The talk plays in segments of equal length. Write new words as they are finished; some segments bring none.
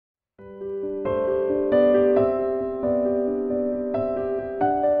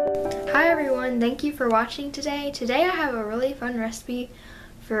thank you for watching today. Today I have a really fun recipe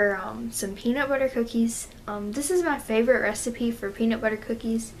for some peanut butter cookies. This is my favorite recipe for peanut butter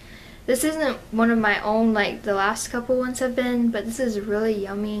cookies. This isn't one of my own like the last couple ones have been, but this is a really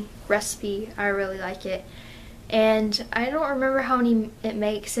yummy recipe. I really like it. And I don't remember how many it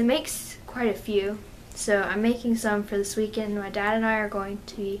makes. It makes quite a few. So I'm making some for this weekend. My dad and I are going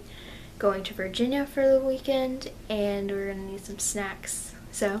to be going to Virginia for the weekend, and we're gonna need some snacks.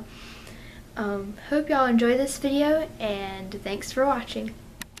 So hope y'all enjoy this video, and thanks for watching.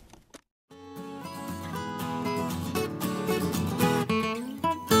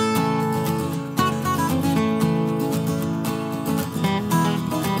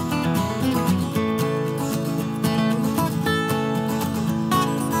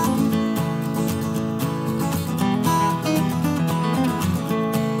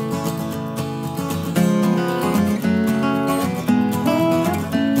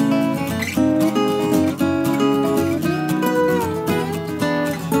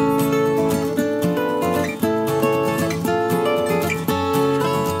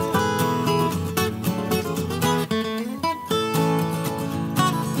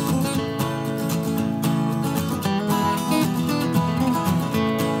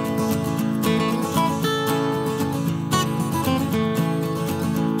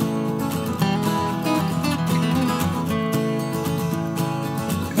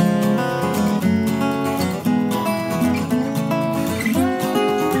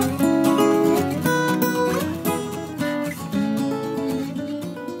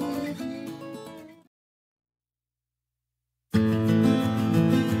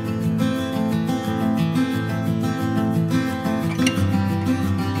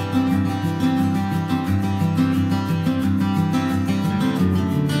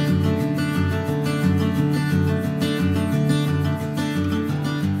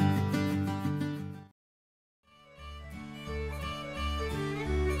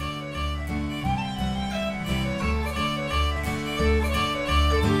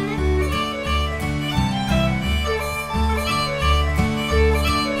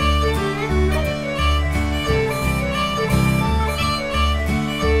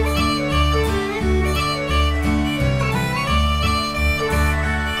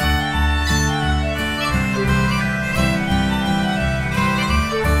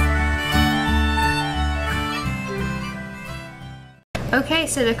 Okay,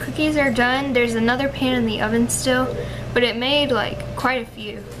 so the cookies are done. There's another pan in the oven still, but it made like quite a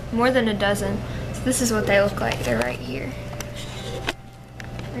few, more than a dozen. So this is what they look like. They're right here.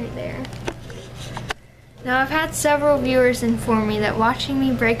 Right there. Now I've had several viewers inform me that watching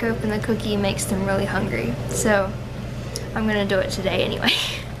me break open the cookie makes them really hungry. So I'm gonna do it today anyway.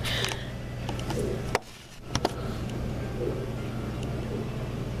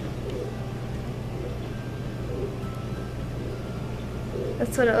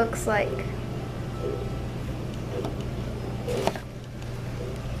 That's what it looks like.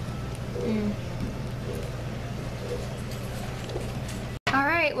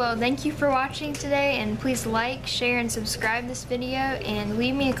 Alright, well thank you for watching today, and please like, share, and subscribe this video, and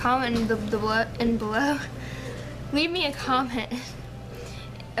leave me a comment below. Leave me a comment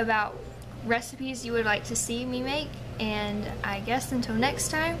about recipes you would like to see me make, and I guess until next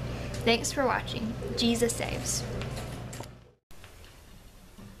time, thanks for watching. Jesus saves.